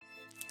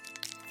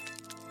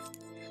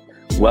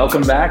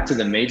Welcome back to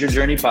the Major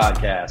Journey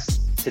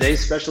Podcast.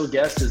 Today's special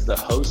guest is the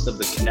host of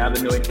the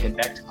Cannabinoid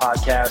Connect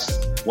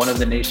podcast, one of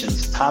the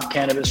nation's top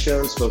cannabis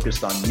shows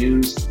focused on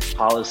news,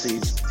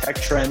 policies, tech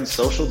trends,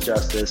 social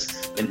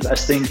justice,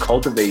 investing,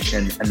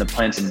 cultivation, and the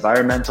plant's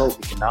environmental,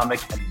 economic,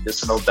 and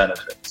medicinal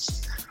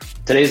benefits.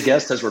 Today's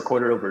guest has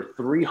recorded over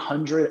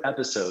 300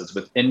 episodes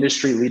with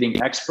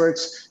industry-leading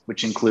experts,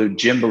 which include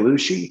Jim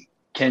Belushi,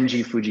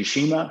 Kenji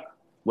Fujishima,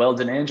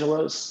 Weldon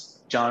Angelos,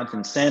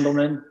 Jonathan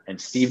Sandelman, and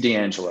Steve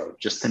D'Angelo,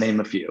 just to name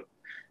a few.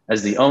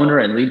 As the owner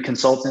and lead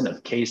consultant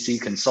of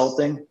KC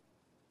Consulting,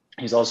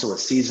 he's also a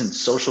seasoned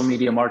social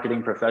media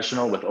marketing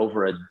professional with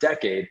over a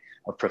decade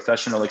of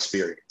professional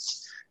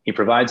experience. He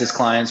provides his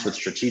clients with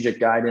strategic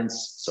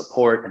guidance,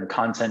 support, and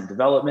content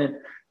development.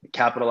 He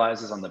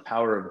capitalizes on the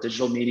power of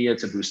digital media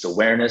to boost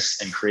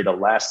awareness and create a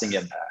lasting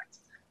impact.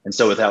 And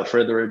so without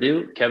further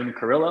ado, Kevin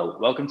Carrillo,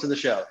 welcome to the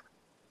show.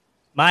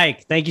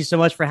 Mike, thank you so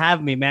much for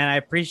having me, man. I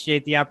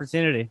appreciate the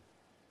opportunity.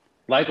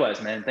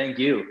 Likewise, man. Thank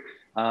you.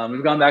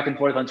 We've gone back and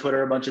forth on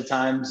Twitter a bunch of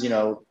times,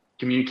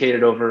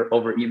 communicated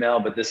over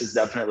email, but this is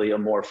definitely a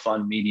more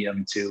fun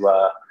medium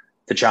to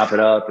chop it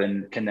up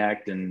and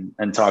connect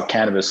and talk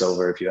cannabis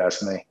over, if you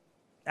ask me.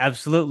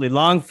 Absolutely.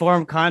 Long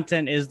form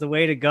content is the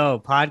way to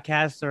go.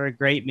 Podcasts are a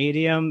great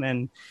medium.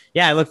 And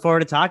yeah, I look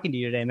forward to talking to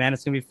you today, man.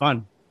 It's going to be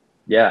fun.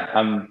 Yeah,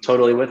 I'm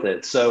totally with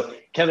it. So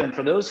Kevin,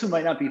 for those who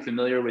might not be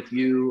familiar with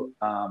you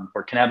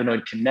or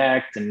Cannabinoid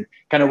Connect and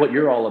kind of what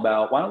you're all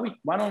about,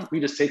 why don't we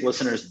just take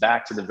listeners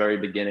back to the very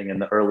beginning in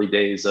the early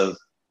days of,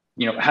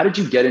 how did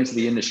you get into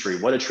the industry?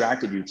 What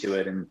attracted you to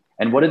it?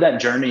 And what did that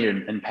journey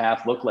and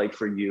path look like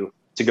for you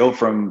to go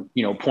from,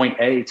 point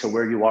A to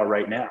where you are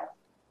right now?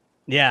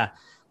 Yeah.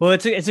 Well,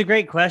 it's a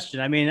great question.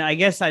 I mean, I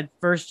guess I'd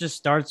first just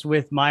starts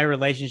with my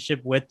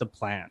relationship with the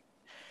plant.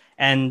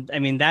 And I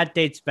mean, that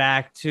dates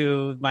back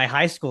to my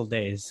high school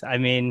days. I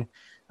mean,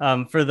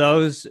 for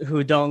those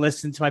who don't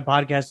listen to my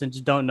podcast and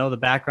just don't know the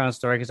background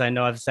story, because I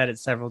know I've said it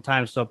several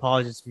times, so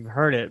apologies if you've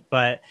heard it.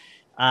 But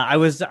I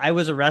was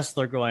a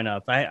wrestler growing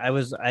up.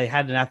 I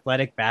had an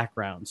athletic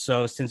background.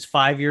 So since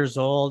 5 years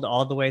old,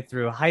 all the way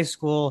through high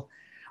school,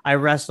 I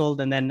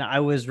wrestled, and then I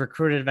was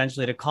recruited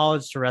eventually to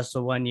college to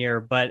wrestle 1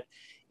 year. But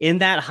in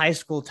that high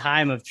school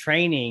time of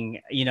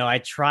training, I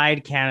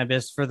tried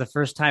cannabis for the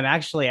first time,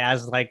 actually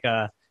as like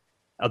a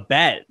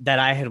bet that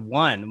I had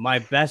won. My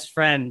best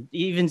friend,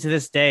 even to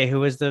this day,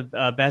 who was the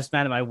best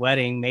man at my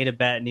wedding, made a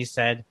bet, and he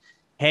said,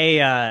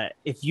 hey,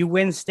 if you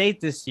win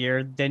state this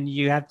year, then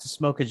you have to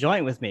smoke a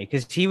joint with me.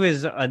 Because he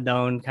was a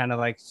known kind of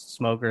like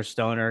smoker,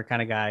 stoner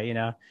kind of guy,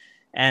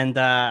 And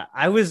I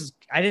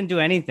didn't do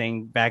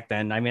anything back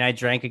then. I mean, I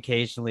drank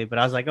occasionally, but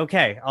I was like,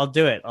 okay, I'll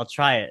do it. I'll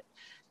try it.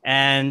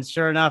 And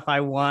sure enough, I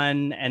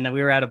won, and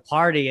we were at a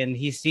party, and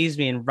he sees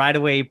me, and right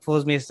away he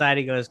pulls me aside.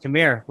 He goes, come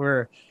here,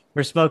 we're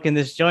smoking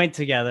this joint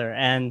together.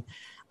 And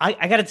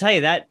I got to tell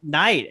you, that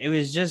night, it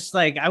was just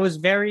like, I was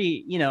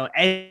very,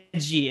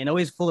 edgy and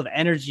always full of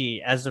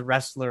energy as a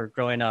wrestler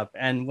growing up.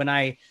 And when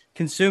I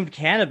consumed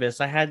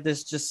cannabis, I had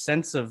this just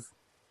sense of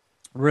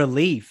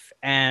relief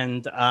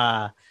and,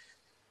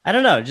 I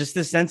don't know, just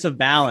this sense of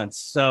balance.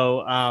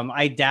 So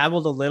I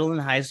dabbled a little in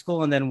high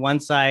school. And then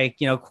once I,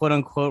 quote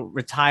unquote,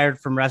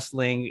 retired from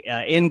wrestling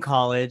in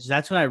college,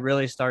 that's when I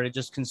really started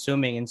just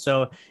consuming. And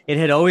so it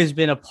had always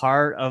been a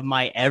part of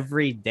my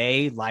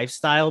everyday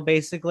lifestyle,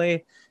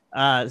 basically,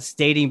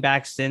 dating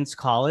back since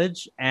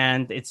college.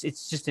 And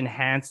it's just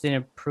enhanced and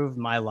improved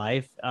my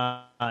life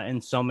in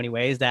so many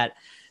ways that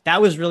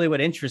was really what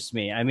interests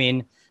me. I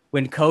mean,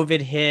 when COVID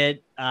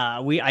hit,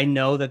 I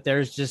know that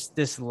there's just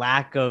this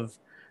lack of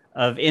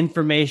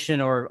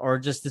information or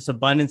just this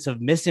abundance of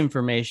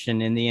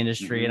misinformation in the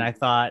industry. Mm-hmm. And I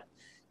thought,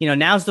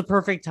 now's the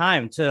perfect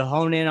time to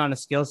hone in on a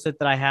skill set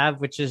that I have,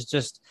 which is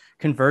just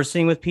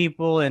conversing with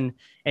people and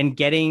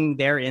getting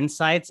their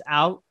insights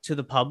out to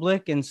the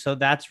public. And so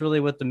that's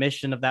really what the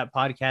mission of that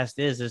podcast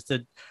is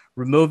to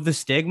remove the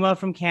stigma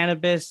from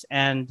cannabis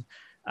and,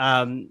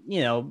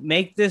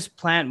 make this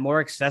plant more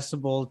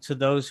accessible to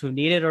those who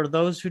need it or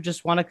those who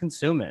just want to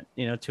consume it,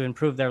 to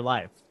improve their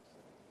life.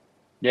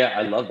 Yeah,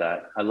 I love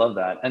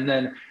that. And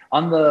then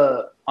on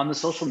the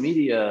social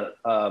media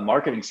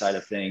marketing side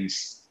of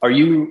things, are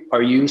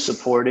you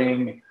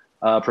supporting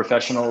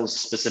professionals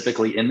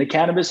specifically in the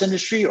cannabis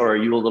industry, or are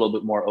you a little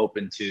bit more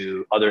open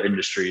to other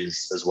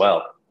industries as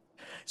well?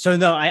 So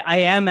no, I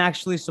am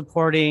actually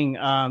supporting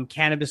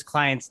cannabis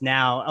clients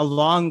now,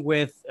 along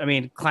with,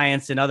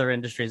 clients in other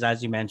industries,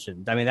 as you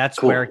mentioned. I mean, that's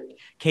cool. Where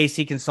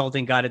KC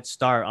Consulting got its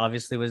start,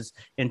 obviously, was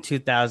in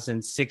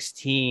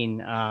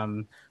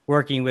 2016.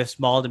 Working with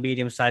small to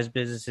medium-sized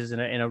businesses in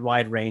a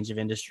wide range of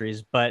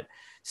industries. But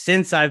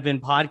since I've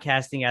been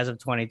podcasting as of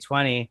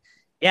 2020,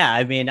 yeah,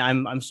 I mean,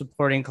 I'm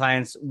supporting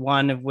clients,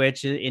 one of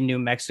which in New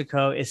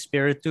Mexico is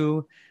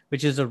Espiritu,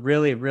 which is a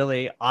really,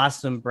 really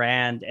awesome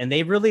brand. And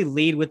they really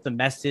lead with the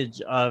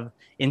message of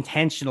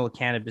intentional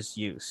cannabis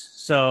use.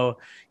 So,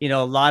 a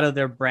lot of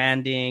their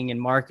branding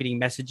and marketing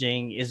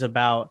messaging is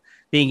about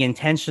being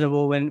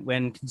intentional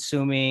when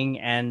consuming,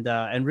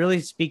 and really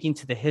speaking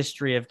to the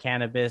history of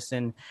cannabis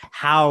and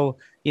how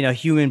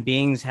human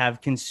beings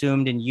have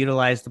consumed and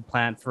utilized the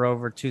plant for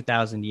over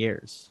 2,000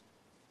 years.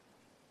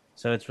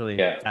 So it's really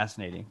Yeah,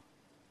 fascinating.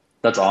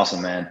 that's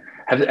awesome, man.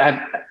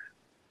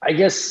 I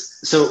guess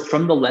so.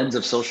 From the lens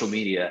of social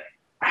media,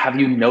 have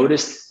you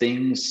noticed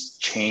things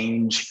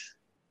change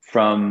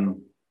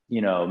from,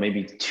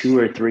 maybe 2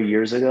 or 3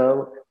 years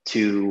ago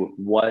to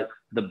what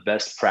the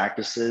best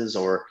practices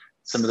or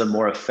some of the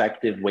more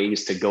effective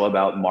ways to go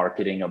about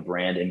marketing a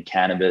brand in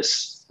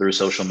cannabis through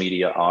social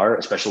media are,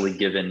 especially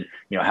given,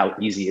 how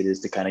easy it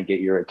is to kind of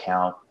get your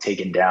account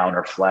taken down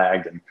or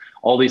flagged and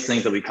all these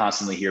things that we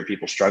constantly hear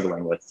people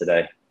struggling with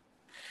today?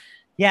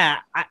 Yeah,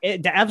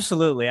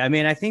 absolutely. I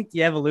mean, I think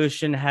the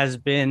evolution has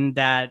been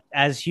that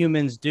as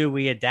humans do,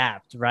 we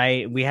adapt,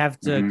 right? We have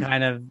to Hmm.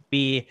 kind of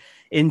be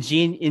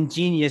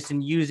ingenious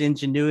and use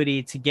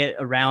ingenuity to get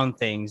around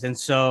things. And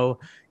so,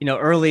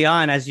 early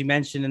on, as you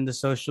mentioned in the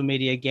social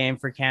media game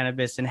for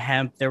cannabis and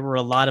hemp, there were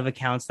a lot of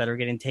accounts that are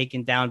getting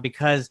taken down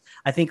because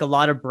I think a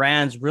lot of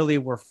brands really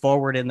were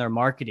forward in their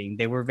marketing.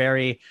 They were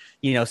very,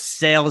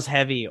 sales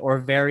heavy or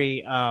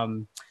very,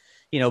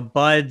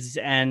 buds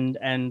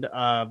and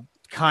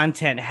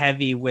content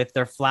heavy with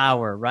their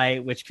flower,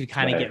 right? Which could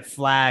kind of Right. get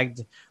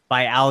flagged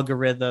by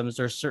algorithms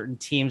or certain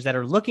teams that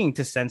are looking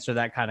to censor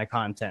that kind of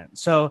content.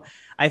 So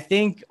I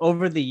think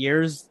over the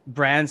years,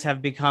 brands have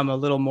become a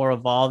little more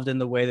evolved in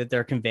the way that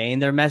they're conveying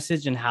their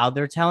message and how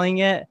they're telling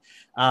it.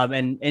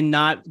 And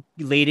not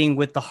leading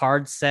with the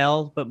hard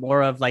sell, but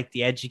more of like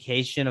the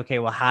education. Okay,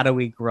 well, how do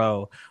we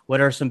grow?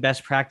 What are some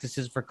best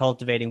practices for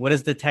cultivating? What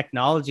is the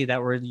technology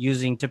that we're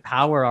using to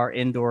power our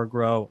indoor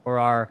grow or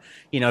our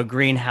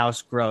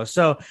greenhouse grow?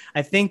 So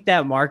I think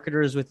that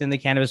marketers within the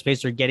cannabis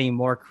space are getting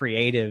more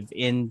creative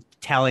in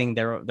telling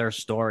their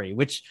story,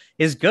 which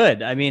is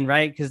good. I mean,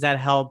 right? Because that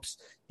helps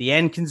the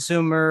end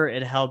consumer.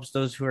 It helps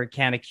those who are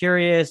kind of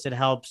curious. It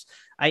helps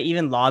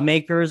even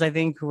lawmakers, I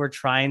think, who are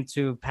trying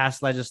to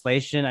pass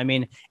legislation. I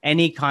mean,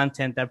 any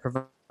content that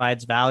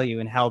provides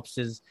value and helps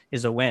is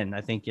a win,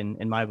 I think,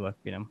 in my book.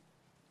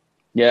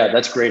 Yeah,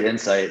 that's great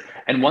insight.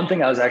 And one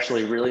thing I was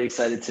actually really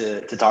excited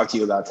to talk to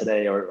you about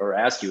today, or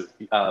ask you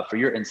for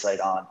your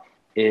insight on,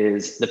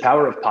 is the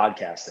power of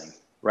podcasting.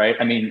 Right?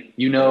 I mean,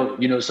 you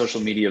know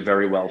social media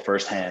very well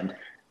firsthand,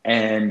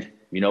 and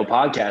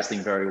podcasting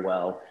very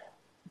well.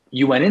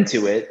 You went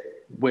into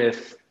it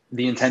with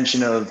the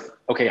intention of,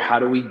 okay, how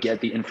do we get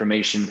the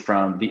information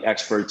from the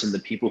experts and the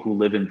people who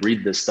live and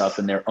breathe this stuff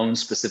in their own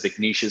specific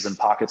niches and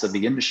pockets of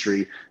the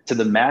industry to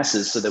the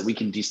masses so that we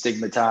can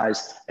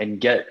destigmatize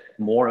and get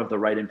more of the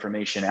right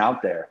information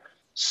out there.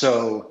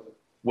 So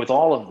with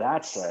all of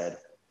that said,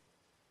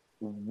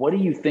 what do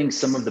you think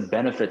some of the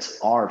benefits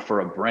are for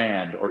a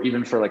brand, or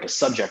even for like a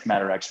subject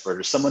matter expert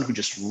or someone who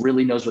just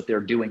really knows what they're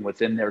doing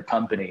within their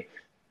company,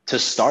 to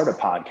start a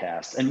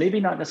podcast? And maybe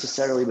not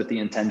necessarily with the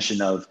intention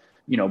of,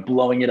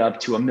 blowing it up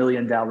to 1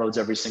 million downloads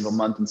every single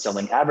month and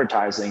selling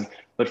advertising,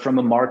 but from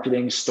a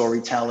marketing,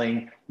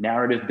 storytelling,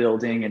 narrative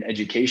building, and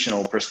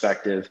educational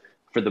perspective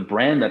for the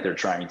brand that they're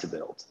trying to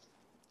build.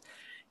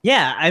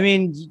 Yeah, I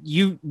mean,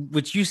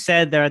 what you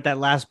said there at that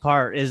last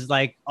part is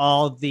like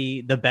all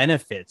the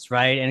benefits,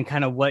 right? And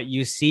kind of what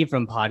you see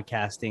from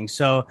podcasting.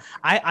 So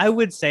I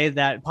would say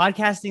that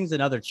podcasting is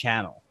another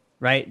channel,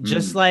 right?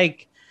 Just Mm,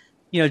 like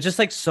just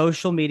like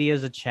social media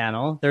is a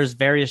channel, there's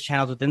various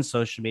channels within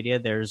social media.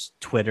 There's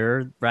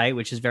Twitter, right,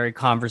 which is very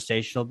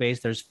conversational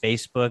based. There's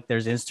Facebook,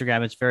 there's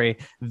Instagram, it's very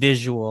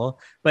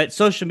visual, but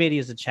social media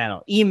is a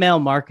channel. Email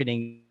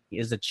marketing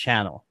is a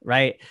channel,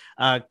 right?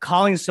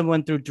 Calling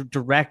someone through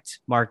direct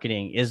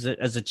marketing is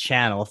a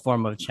channel, a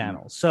form of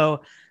channel.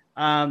 So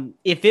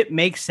if it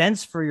makes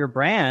sense for your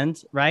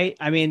brand, right?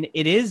 I mean,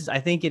 I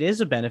think it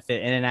is a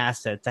benefit and an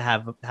asset to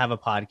have a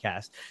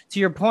podcast. To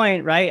your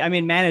point, right? I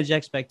mean, manage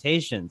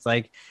expectations.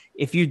 Like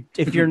if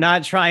you're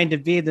not trying to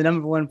be the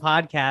number one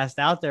podcast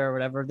out there or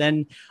whatever,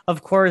 then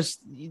of course,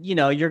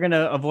 you're going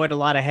to avoid a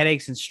lot of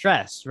headaches and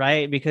stress,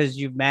 right? Because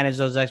you've managed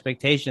those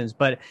expectations.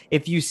 But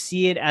if you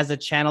see it as a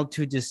channel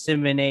to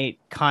disseminate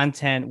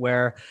content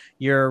where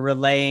you're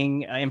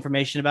relaying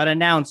information about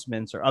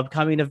announcements or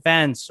upcoming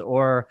events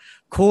or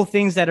cool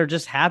things that are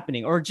just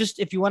happening, or just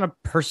if you want to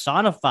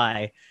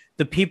personify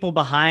the people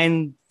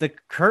behind the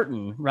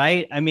curtain,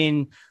 right? I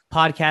mean,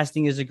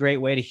 podcasting is a great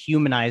way to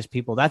humanize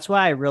people. That's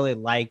why I really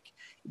like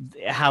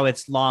how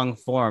it's long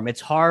form.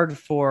 It's hard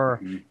for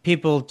mhm.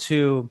 people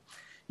to,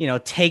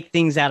 take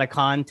things out of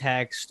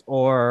context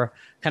or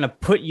kind of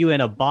put you in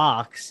a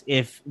box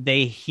if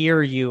they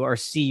hear you or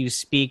see you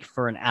speak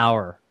for an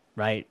hour,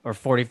 right, or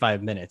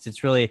 45 minutes.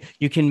 It's really,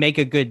 you can make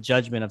a good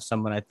judgment of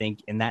someone, I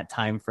think, in that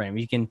time frame.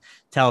 You can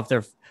tell if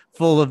they're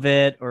full of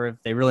it or if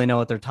they really know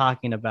what they're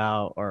talking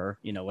about, or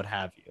what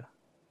have you.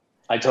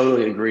 I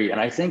totally agree. And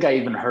I think I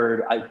even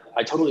heard,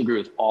 I totally agree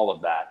with all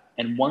of that.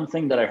 And one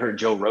thing that I heard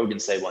Joe Rogan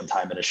say one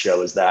time in a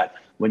show is that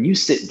when you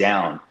sit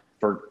down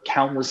for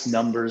countless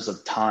numbers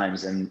of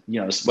times, and,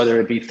 whether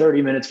it be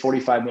 30 minutes,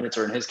 45 minutes,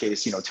 or in his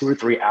case, 2 or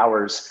 3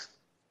 hours,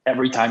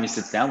 every time he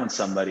sits down with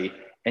somebody,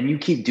 and you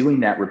keep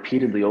doing that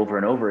repeatedly over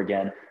and over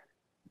again,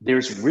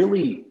 there's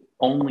really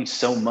only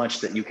so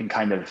much that you can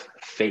kind of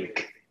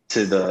fake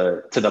to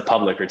the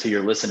public or to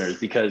your listeners,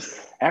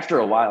 because after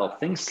a while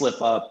things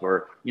slip up,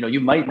 or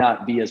you might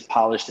not be as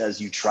polished as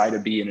you try to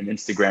be in an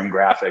Instagram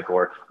graphic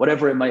or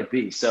whatever it might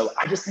be. So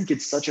I just think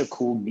it's such a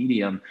cool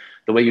medium,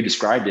 the way you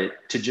described it,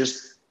 to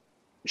just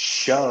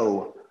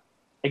show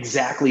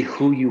exactly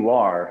who you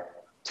are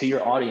to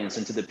your audience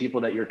and to the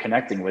people that you're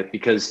connecting with.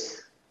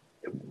 Because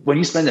when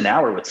you spend an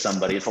hour with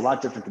somebody, it's a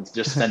lot different than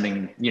just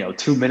spending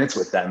 2 minutes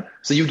with them.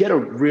 So you get a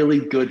really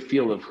good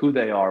feel of who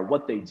they are,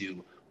 what they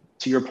do,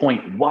 to your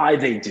point, why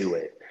they do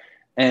it.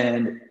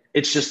 And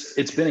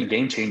it's been a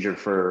game changer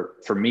for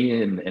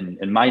me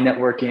and my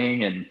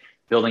networking and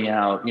building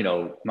out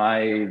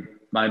my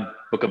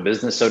book of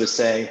business, so to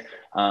say.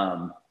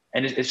 And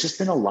it's just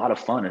been a lot of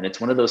fun. And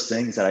it's one of those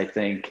things that I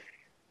think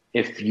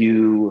if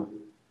you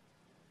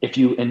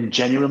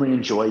genuinely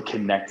enjoy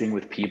connecting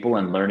with people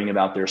and learning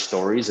about their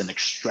stories and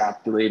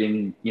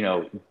extrapolating,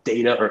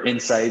 data or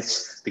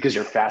insights because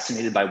you're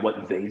fascinated by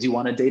what they do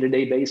on a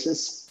day-to-day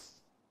basis,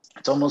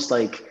 it's almost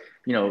like,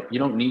 you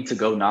don't need to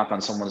go knock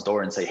on someone's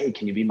door and say, hey,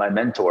 can you be my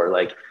mentor?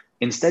 Like,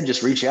 instead,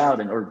 just reach out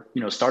or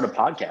start a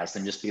podcast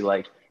and just be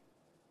like,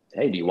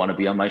 hey, do you want to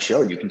be on my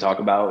show? You can talk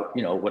about,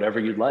 whatever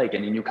you'd like,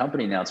 any new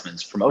company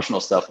announcements, promotional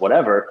stuff,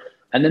 whatever.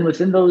 And then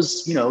within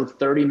those,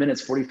 30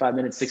 minutes, 45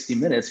 minutes, 60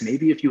 minutes,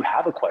 maybe if you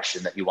have a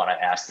question that you want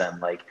to ask them,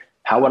 like,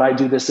 how would I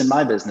do this in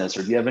my business?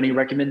 Or do you have any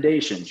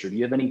recommendations? Or do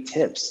you have any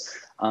tips?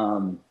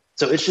 So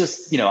it's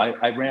just,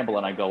 I ramble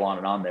and I go on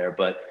and on there,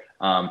 but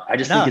I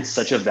just think it's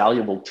such a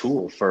valuable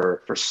tool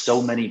for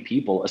so many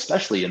people,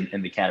 especially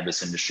in the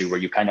cannabis industry, where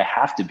you kind of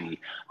have to be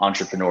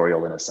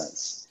entrepreneurial in a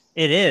sense.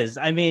 It is.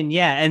 I mean,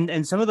 yeah.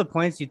 And some of the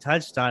points you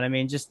touched on, I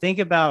mean, just think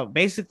about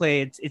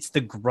basically it's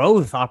the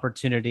growth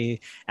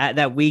opportunity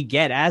that we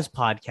get as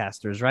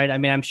podcasters, right? I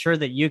mean, I'm sure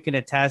that you can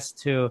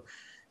attest to,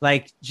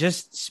 like,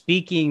 just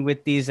speaking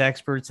with these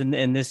experts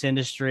in this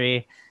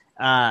industry,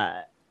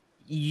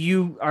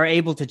 you are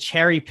able to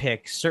cherry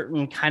pick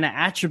certain kind of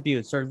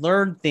attributes or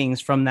learn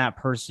things from that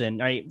person,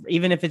 right?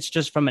 Even if it's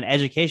just from an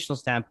educational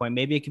standpoint,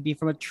 maybe it could be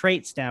from a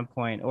trait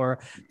standpoint or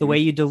the way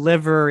you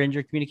deliver in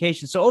your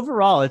communication. So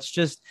overall, it's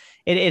just,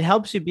 it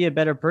helps you be a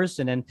better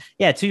person. And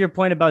yeah, to your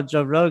point about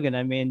Joe Rogan,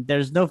 I mean,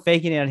 there's no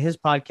faking it on his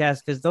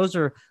podcast because those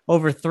are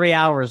over 3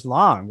 hours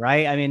long,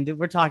 right? I mean,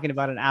 we're talking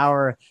about an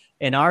hour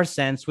in our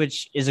sense,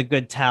 which is a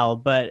good tell,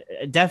 but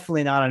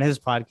definitely not on his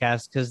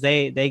podcast because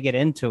they get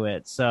into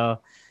it.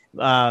 So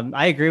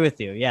I agree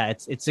with you. Yeah,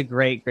 it's a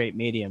great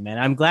medium, man.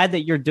 I'm glad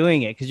that you're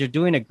doing it because you're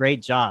doing a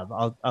great job.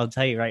 I'll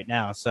tell you right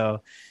now.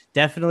 So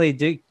definitely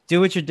do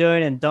what you're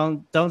doing and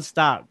don't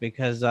stop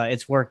because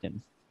it's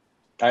working.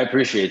 I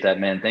appreciate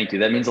that, man. Thank you.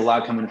 That means a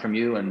lot coming from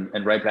you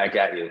and right back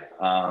at you.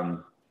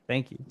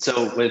 Thank you.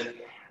 So with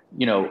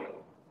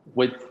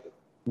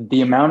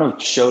the amount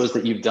of shows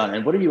that you've done,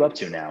 and what are you up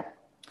to now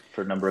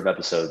for a number of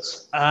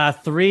episodes?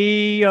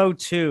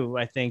 302,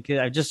 I think.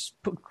 I just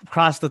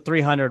crossed the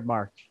 300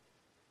 mark.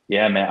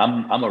 Yeah,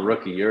 man, I'm a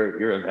rookie.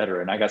 You're a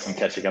veteran. I got some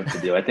catching up to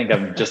do. I think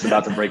I'm just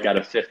about to break out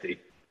of 50.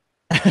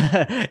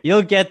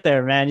 You'll get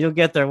there, man. You'll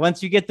get there.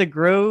 Once you get the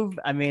groove,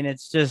 I mean,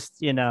 it's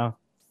just,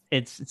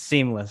 it's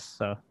seamless.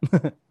 So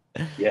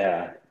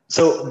yeah.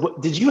 So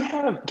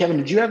Kevin,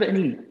 did you have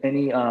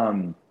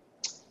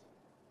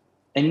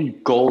any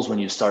goals when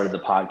you started the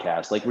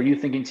podcast? Like, were you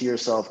thinking to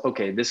yourself,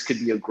 okay, this could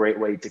be a great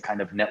way to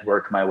kind of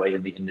network my way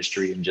in the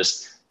industry and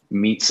just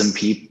meet some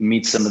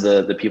of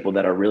the people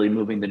that are really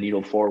moving the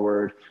needle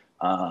forward?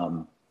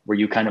 Were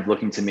you kind of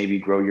looking to maybe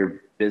grow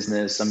your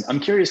business?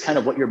 I'm curious kind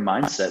of what your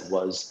mindset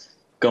was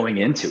going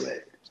into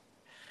it.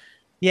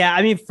 Yeah,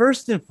 I mean,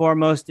 first and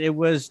foremost, it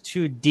was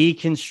to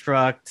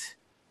deconstruct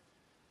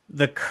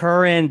the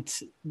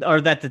current, or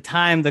at the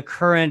time, the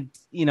current,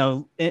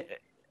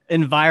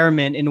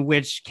 environment in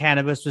which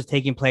cannabis was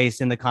taking place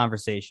in the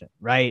conversation,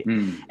 right?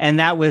 And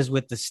that was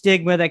with the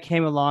stigma that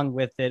came along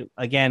with it,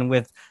 again,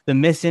 with the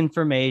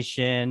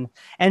misinformation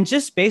and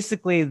just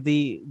basically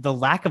the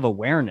lack of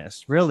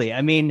awareness, really.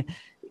 I mean,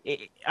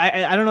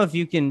 I don't know if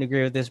you can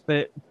agree with this,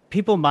 but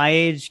people my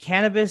age,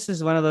 cannabis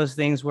is one of those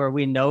things where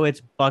we know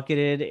it's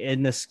bucketed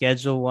in the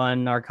Schedule I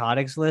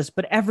narcotics list,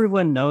 but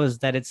everyone knows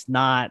that it's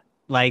not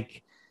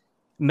like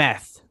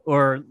meth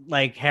or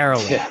like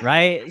heroin,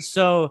 right?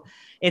 So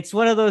it's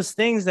one of those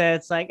things that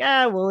it's like,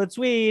 well, it's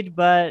weed,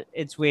 but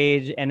it's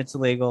weed and it's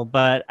illegal,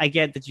 but I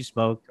get that you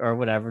smoke or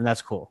whatever, and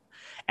that's cool.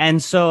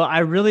 And so I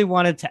really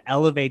wanted to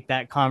elevate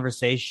that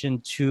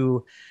conversation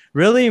to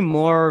really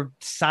more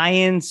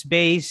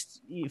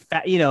science-based,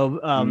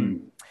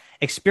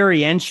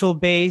 experiential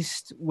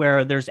based,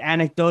 where there's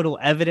anecdotal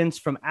evidence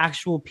from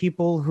actual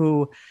people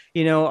who,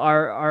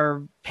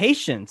 are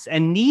patients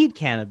and need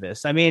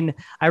cannabis. I mean,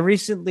 I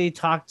recently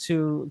talked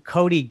to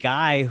Cody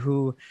Guy,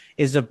 who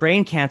is a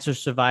brain cancer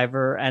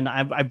survivor, and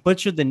I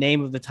butchered the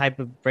name of the type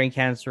of brain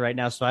cancer right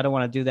now, so I don't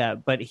want to do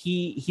that. But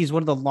he's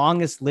one of the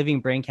longest living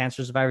brain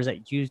cancer survivors at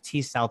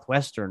UT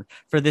Southwestern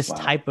for this Wow.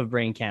 type of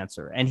brain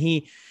cancer, and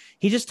he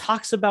just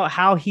talks about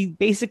how he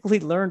basically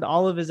learned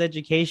all of his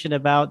education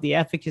about the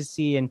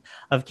efficacy and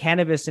of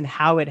cannabis and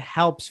how it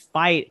helps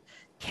fight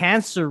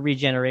cancer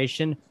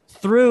regeneration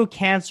through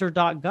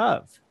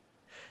cancer.gov.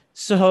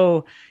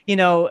 So,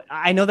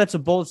 I know that's a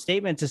bold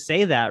statement to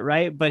say that,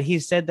 right? But he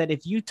said that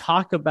if you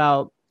talk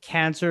about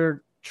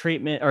cancer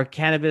treatment or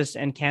cannabis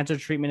and cancer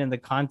treatment in the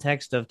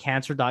context of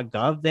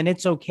cancer.gov, then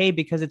it's okay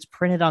because it's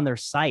printed on their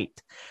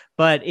site.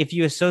 But if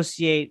you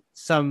associate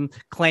some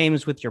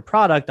claims with your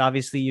product,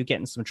 obviously you get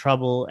in some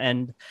trouble.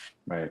 And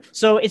Right.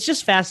 so it's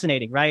just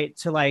fascinating, right?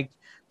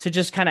 To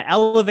just kind of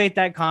elevate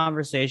that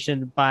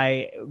conversation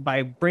by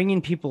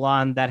bringing people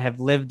on that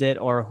have lived it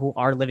or who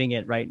are living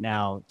it right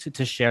now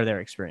to share their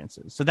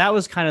experiences. So that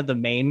was kind of the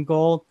main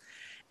goal.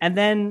 And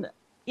then,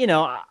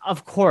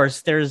 of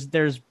course, there's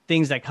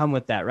things that come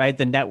with that, right?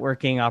 The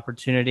networking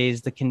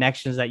opportunities, the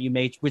connections that you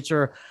make, which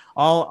are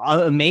all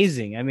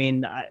amazing. I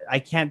mean, I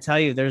can't tell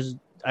you,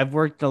 I've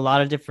worked in a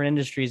lot of different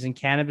industries, and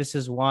cannabis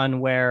is one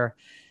where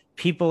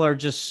people are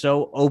just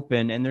so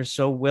open and they're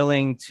so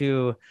willing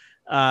to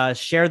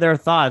share their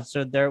thoughts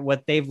or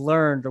what they've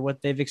learned or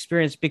what they've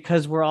experienced,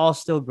 because we're all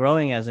still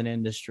growing as an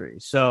industry.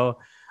 So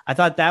I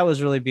thought that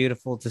was really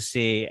beautiful to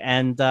see.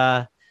 And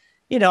I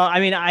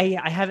mean,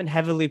 I haven't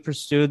heavily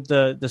pursued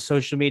the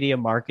social media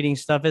marketing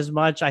stuff as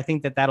much. I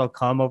think that that'll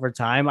come over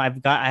time. I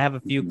have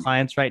a few Mhm.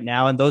 clients right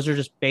now, and those are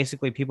just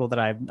basically people that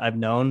I've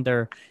known.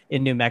 They're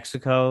in New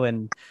Mexico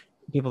and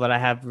people that I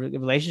have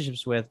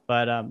relationships with.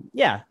 But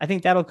yeah, I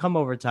think that'll come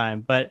over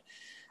time. But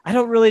I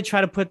don't really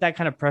try to put that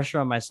kind of pressure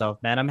on myself,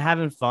 man. I'm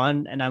having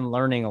fun and I'm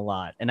learning a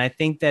lot. And I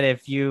think that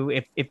if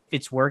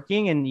it's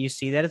working and you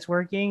see that it's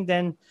working,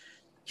 then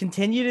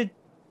continue to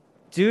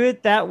do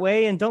it that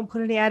way and don't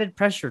put any added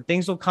pressure.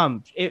 Things will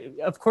come.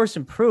 Of course,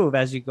 improve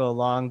as you go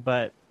along,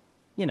 but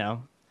you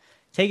know,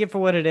 take it for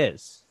what it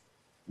is.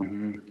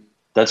 Mhm.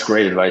 That's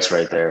great advice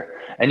right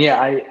there. And yeah,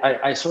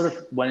 I sort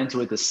of went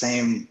into it the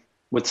same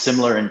with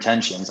similar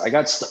intentions. I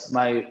got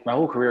my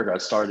whole career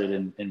got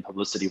started in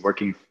publicity,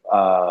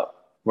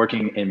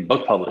 working in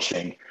book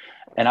publishing,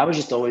 and I was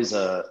just always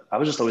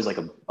like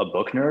a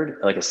book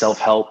nerd, like a self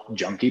help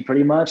junkie,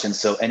 pretty much. And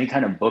so any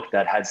kind of book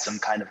that had some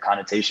kind of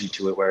connotation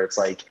to it, where it's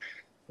like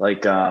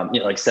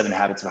Seven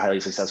Habits of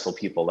Highly Successful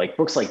People, like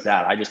books like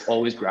that, I just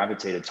always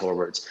gravitated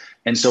towards.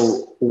 And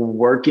so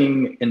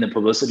working in the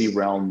publicity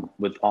realm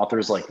with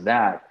authors like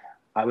that,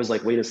 I was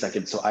like, wait a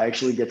second. So I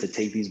actually get to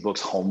take these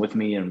books home with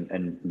me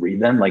and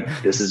read them. Like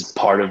this is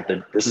part of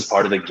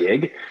the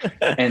gig.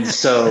 And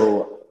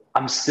so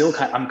I'm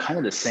kind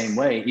of the same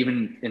way,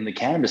 even in the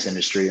cannabis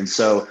industry. And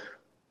so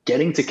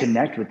getting to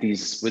connect with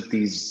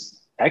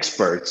these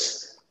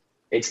experts,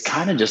 it's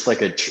kind of just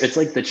like it's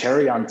like the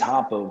cherry on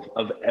top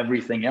of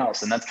everything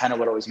else. And that's kind of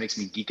what always makes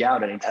me geek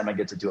out anytime I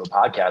get to do a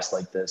podcast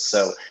like this.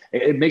 So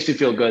it makes me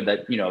feel good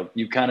that,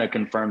 you kind of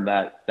confirmed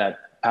that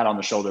pat on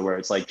the shoulder where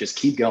it's like, just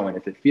keep going.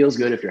 If it feels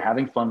good, if you're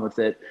having fun with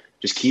it,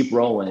 just keep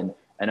rolling,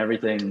 and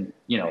everything,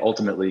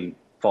 ultimately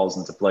falls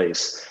into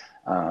place.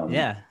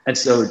 Yeah. And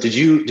so did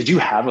you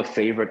have a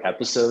favorite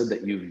episode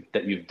that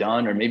you've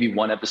done, or maybe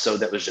one episode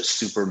that was just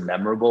super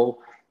memorable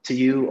to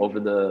you over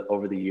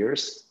the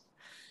years?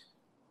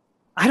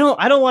 I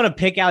don't want to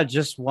pick out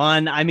just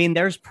one. I mean,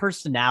 there's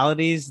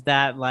personalities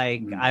that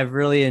like Mhm. I've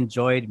really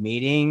enjoyed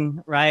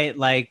meeting, right?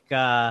 Like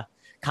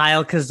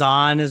Kyle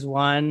Kazan is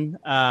one.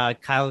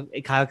 Kyle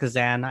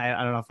Kazan.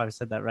 I don't know if I've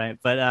said that right,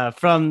 but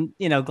from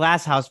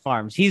Glass House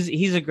Farms.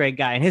 He's a great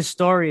guy, and his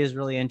story is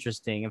really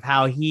interesting of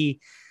how he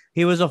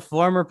was a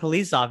former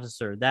police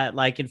officer that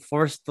like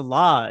enforced the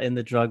law in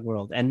the drug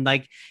world, and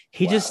like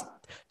he just Wow.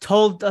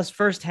 told us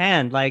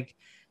firsthand like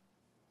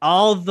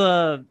all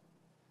the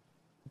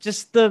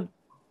just the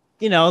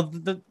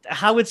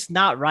how it's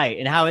not right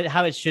and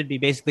how it should be,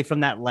 basically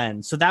from that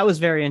lens. So that was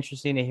very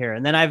interesting to hear.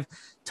 And then I've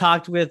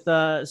talked with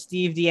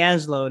Steve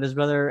D'Angelo and his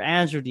brother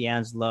Andrew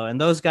D'Angelo,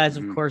 and those guys,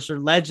 of Mhm. course, are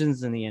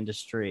legends in the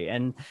industry.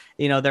 And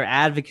their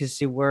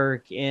advocacy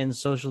work in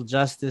social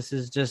justice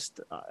is just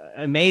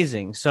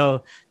amazing.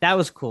 So that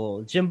was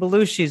cool. Jim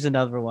Belushi's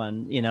another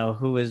one,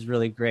 who is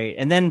really great.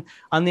 And then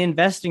on the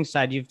investing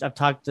side, I've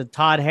talked to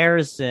Todd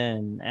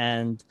Harrison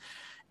and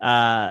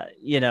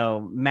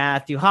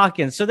Matthew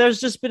Hawkins. So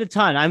there's just been a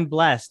ton. I'm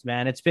blessed,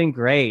 man. It's been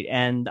great.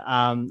 And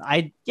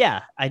I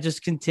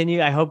just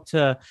continue. I hope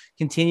to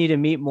continue to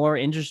meet more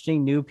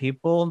interesting new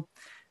people.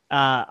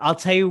 I'll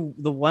tell you,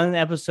 the one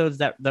episodes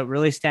that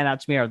really stand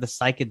out to me are the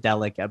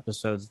psychedelic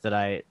episodes that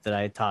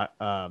I taught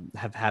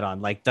have had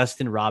on. Like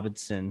Dustin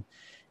Robinson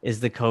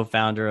is the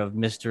co-founder of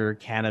Mr.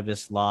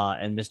 Cannabis Law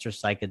and Mr.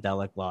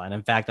 Psychedelic Law. And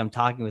in fact, I'm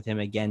talking with him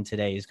again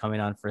today. He's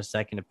coming on for a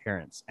second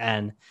appearance.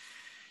 And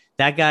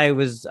that guy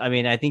was, I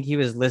mean, I think he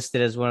was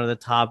listed as one of the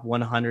top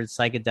 100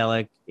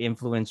 psychedelic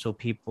influential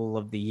people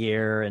of the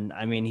year. And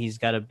I mean, he's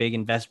got a big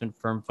investment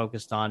firm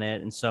focused on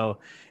it. And so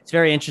it's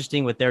very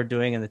interesting what they're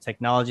doing in the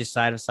technology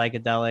side of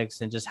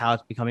psychedelics and just how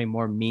it's becoming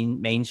more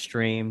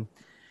mainstream.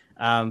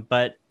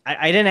 But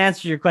I didn't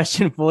answer your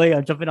question fully.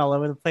 I'm jumping all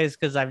over the place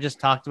because I've just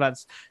talked about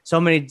so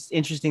many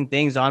interesting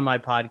things on my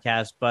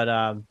podcast.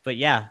 But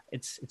yeah,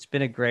 it's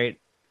been a great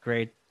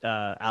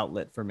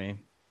outlet for me.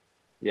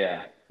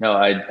 Yeah, no,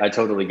 I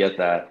totally get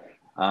that.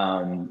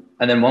 And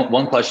then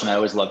one question I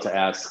always love to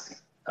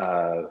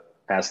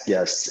ask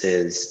guests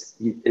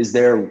is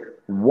there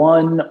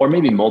one or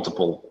maybe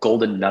multiple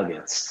golden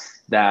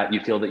nuggets that you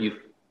feel that you've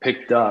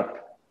picked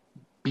up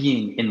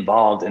being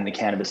involved in the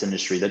cannabis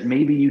industry that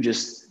maybe you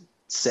just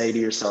say to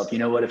yourself, you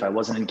know what, if I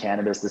wasn't in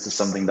cannabis, this is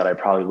something that I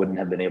probably wouldn't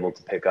have been able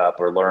to pick up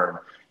or learn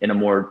in a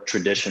more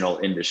traditional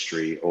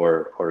industry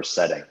or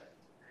setting?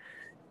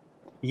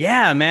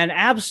 Yeah, man,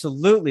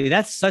 absolutely.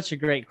 That's such a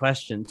great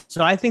question.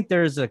 So I think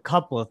there's a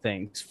couple of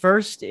things.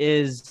 First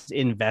is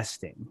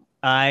investing.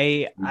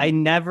 I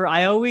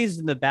always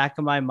in the back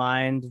of my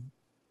mind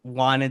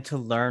wanted to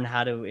learn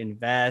how to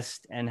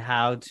invest and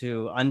how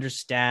to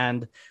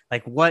understand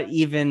like what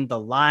even the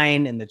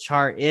line in the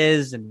chart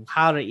is and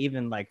how to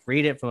even like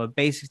read it from a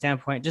basic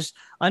standpoint, just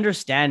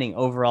understanding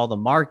overall the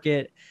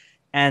market.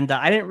 And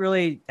I didn't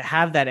really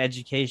have that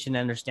education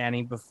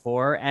understanding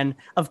before. And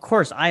of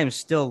course, I am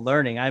still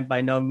learning. I'm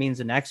by no means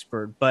an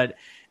expert, but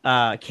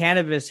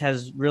cannabis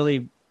has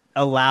really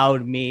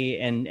allowed me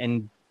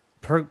and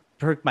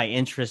perk my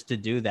interest to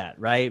do that,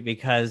 right?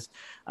 Because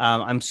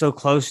I'm so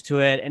close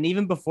to it. And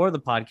even before the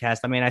podcast,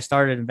 I mean, I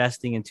started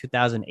investing in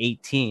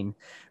 2018,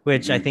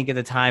 which I think at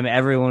the time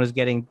everyone was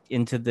getting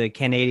into the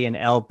Canadian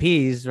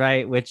LPs,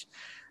 right? Which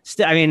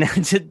still, I mean,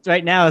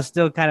 right now is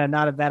still kind of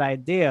not a bad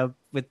idea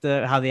with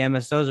the how the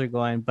MSOs are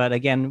going. But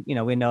again, you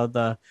know, we know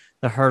the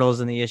hurdles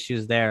and the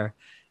issues there.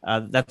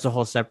 That's a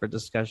whole separate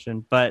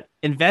discussion. But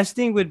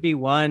investing would be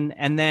one,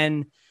 and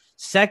then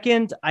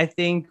second, I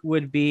think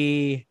would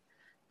be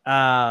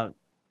uh,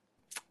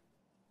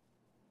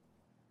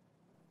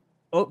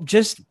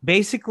 just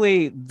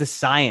basically the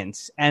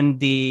science and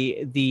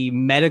the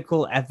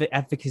medical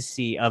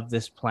efficacy of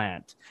this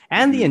plant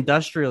and the Mm-hmm.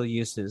 industrial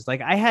uses.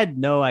 Like I had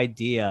no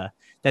idea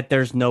that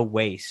there's no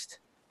waste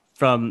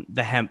from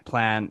the hemp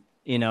plant,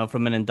 you know,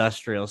 from an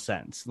industrial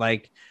sense.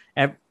 Like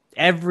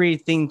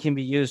everything can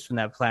be used from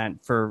that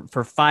plant for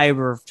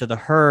fiber to the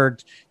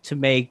herd to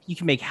make you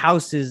can make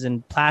houses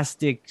and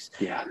plastics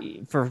Yeah.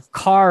 for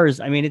cars.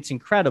 I mean, it's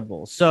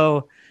incredible.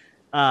 So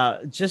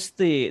just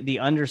the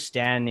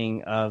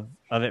understanding of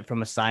it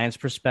from a science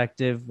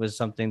perspective was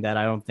something that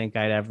I don't think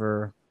I'd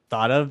ever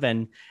thought of,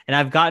 and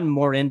I've gotten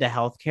more into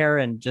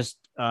healthcare and just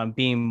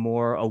being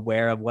more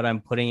aware of what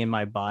I'm putting in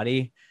my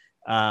body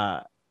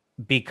uh,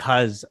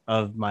 because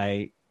of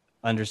my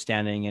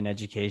understanding and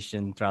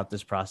education throughout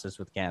this process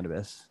with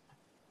cannabis.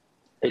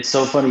 It's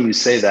so funny you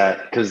say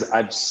that because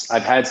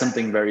I've had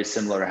something very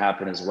similar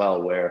happen as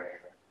well, where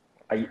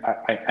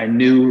I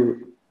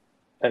knew.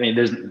 I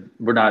mean,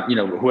 we're not, you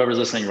know, whoever's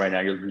listening right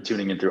now, you're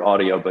tuning in through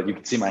audio, but you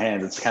can see my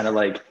hands. It's kind of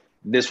like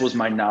this was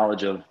my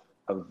knowledge of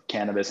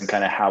cannabis and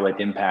kind of how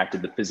it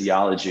impacted the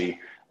physiology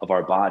of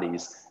our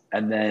bodies.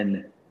 And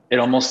then it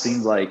almost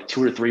seemed like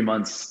 2 or 3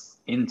 months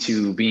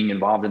into being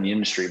involved in the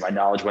industry, my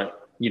knowledge went,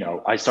 you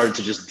know, I started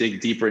to just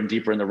dig deeper and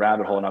deeper in the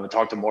rabbit hole, and I would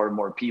talk to more and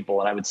more people,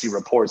 and I would see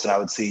reports, and I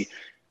would see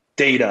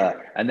data,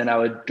 and then I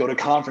would go to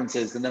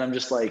conferences, and then I'm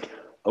just like,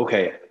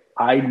 okay,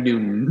 I knew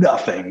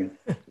nothing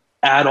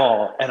at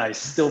all, and I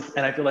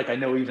feel like I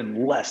know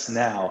even less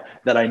now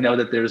that I know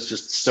that there's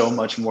just so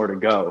much more to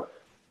go.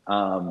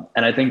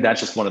 And I think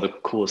that's just one of the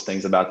coolest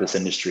things about this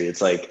industry.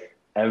 It's like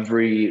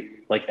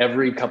every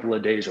couple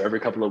of days or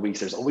every couple of weeks,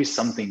 there's always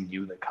something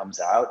new that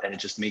comes out, and it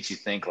just makes you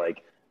think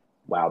like,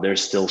 wow,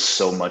 there's still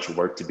so much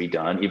work to be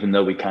done, even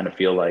though we kind of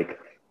feel like,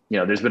 you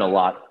know, there's been a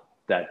lot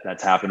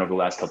that's happened over the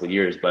last couple of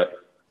years, but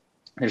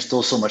there's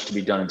still so much to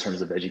be done in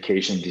terms of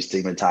education,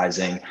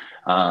 destigmatizing,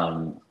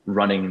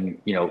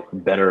 running, you know,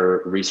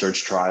 better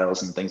research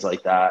trials and things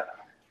like that.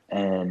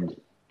 And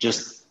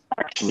just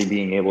actually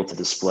being able to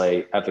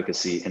display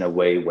efficacy in a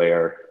way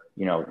where,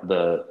 you know,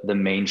 the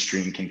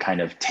mainstream can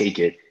kind of take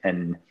it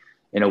and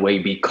in a way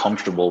be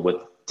comfortable with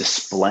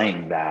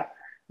displaying that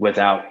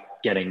without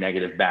getting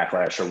negative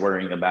backlash or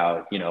worrying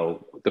about, you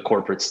know, the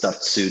corporate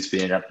stuffed suits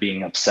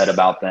being upset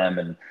about them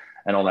and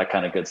all that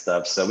kind of good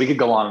stuff. So we could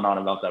go on and on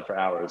about that for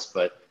hours,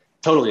 but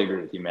totally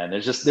agree with you, man.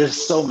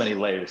 There's so many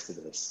layers to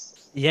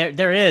this. Yeah,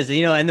 there is.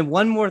 You know, and then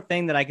one more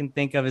thing that I can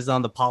think of is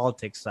on the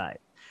politics side,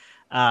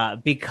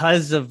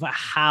 because of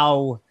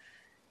how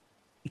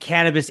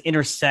cannabis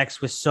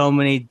intersects with so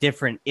many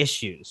different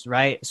issues,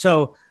 right?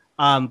 So,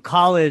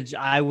 college,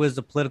 I was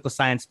a political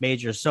science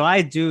major, so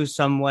I do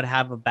somewhat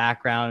have a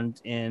background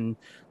in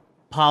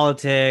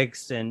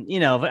politics and you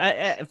know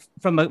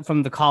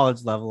from the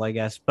college level I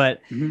guess,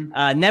 but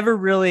Mm-hmm. never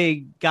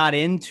really got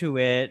into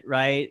it,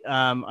 right?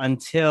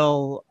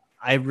 Until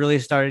I really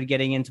started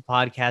getting into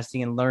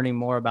podcasting and learning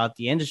more about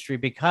the industry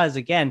because,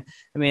 again,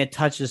 I mean, it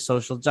touches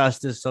social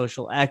justice,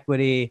 social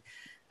equity.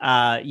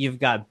 You've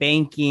got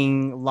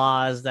banking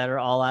laws that are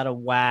all out of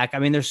whack. I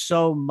mean, there's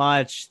so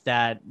much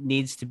that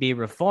needs to be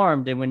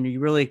reformed. And when you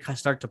really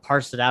start to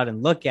parse it out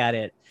and look at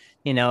it,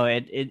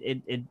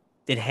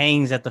 it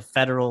hangs at the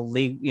federal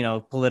league,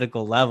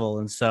 political level.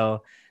 And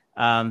so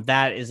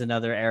that is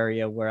another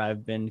area where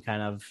I've been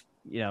kind of,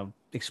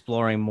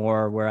 exploring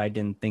more where I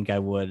didn't think I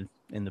would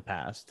in the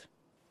past.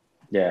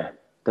 Yeah,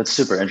 that's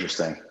super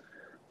interesting.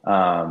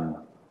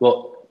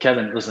 Well,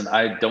 Kevin, listen,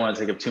 I don't want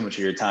to take up too much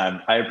of your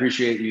time. I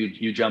appreciate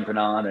you jumping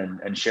on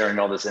and sharing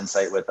all this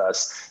insight with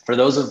us. For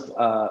those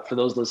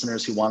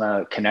listeners who want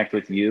to connect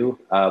with you,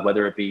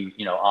 whether it be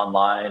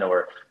online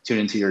or tune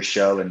into your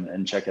show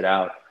and check it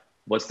out,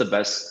 what's the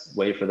best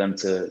way for them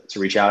to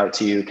reach out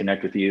to you,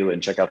 connect with you,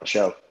 and check out the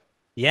show?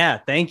 Yeah,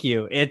 thank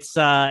you.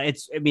 I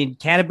mean,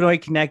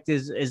 Cannabinoid Connect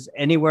is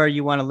anywhere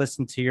you want to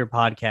listen to your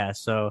podcast.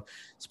 So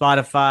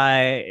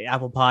Spotify,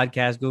 Apple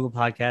Podcasts, Google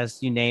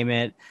Podcasts, you name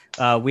it.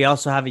 We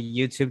also have a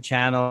YouTube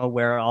channel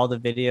where all the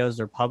videos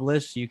are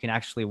published. So you can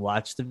actually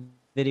watch the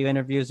video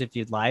interviews if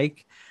you'd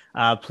like.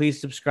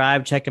 Please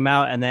subscribe, check them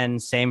out. And then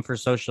same for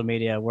social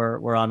media.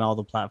 We're on all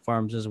the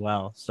platforms as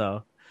well.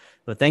 So,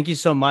 but thank you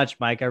so much,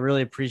 Mike. I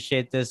really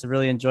appreciate this. I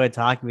really enjoyed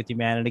talking with you,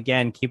 man. And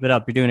again, keep it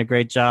up. You're doing a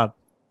great job.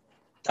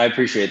 I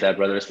appreciate that,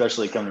 brother,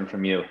 especially coming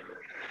from you.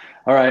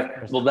 All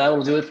right. Well, that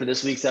will do it for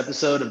this week's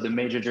episode of the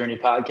Major Journey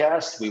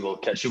Podcast. We will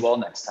catch you all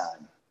next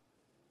time.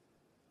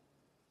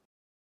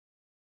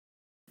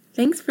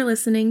 Thanks for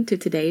listening to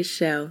today's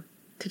show.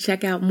 To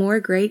check out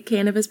more great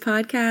cannabis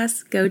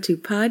podcasts, go to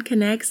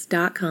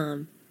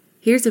podconnects.com.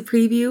 Here's a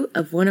preview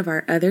of one of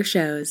our other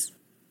shows.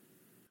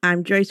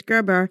 I'm Joyce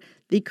Gerber,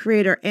 the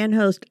creator and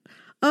host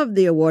of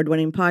the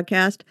award-winning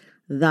podcast,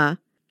 The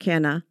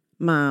Canna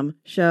Mom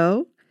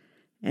Show.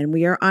 And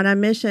we are on a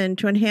mission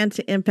to enhance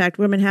the impact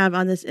women have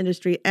on this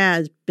industry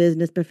as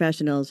business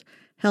professionals,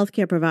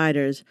 healthcare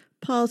providers,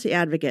 policy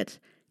advocates,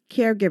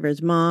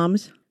 caregivers,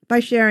 moms, by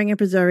sharing and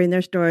preserving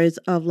their stories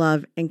of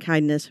love and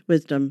kindness,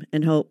 wisdom,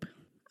 and hope.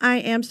 I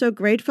am so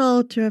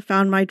grateful to have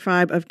found my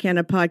tribe of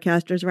Canna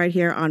podcasters right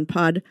here on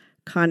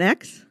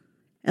PodConX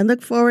and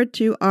look forward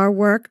to our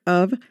work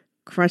of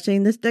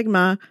crushing the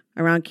stigma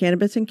around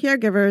cannabis and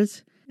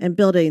caregivers and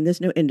building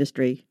this new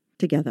industry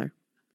together.